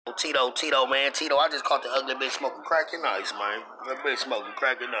Tito, man. Tito, I just caught the ugly bitch smoking crack and ice, man. That bitch smoking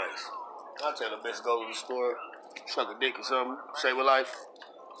crack and ice. I tell the bitch to go to the store, suck a dick or something, save her life.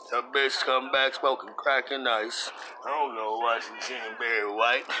 That bitch come back smoking crack and ice. I don't know why she seeing very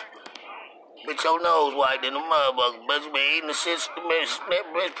white. Bitch, your nose white than the motherfucker. Bitch, you been eating the shit.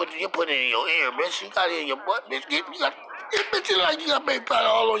 Bitch, you put it in your ear, bitch. You got it in your butt, bitch. Bitch, you like you got baby powder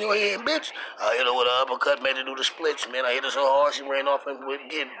all on your head, bitch. I hit her with an uppercut, made her do the splits, man. I hit her so hard, she ran off and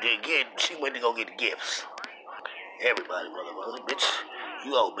she went to go get the gifts. Everybody, motherfucker, bitch.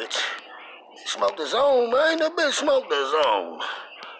 You old bitch. Smoke the zone, man. That bitch smoked the zone.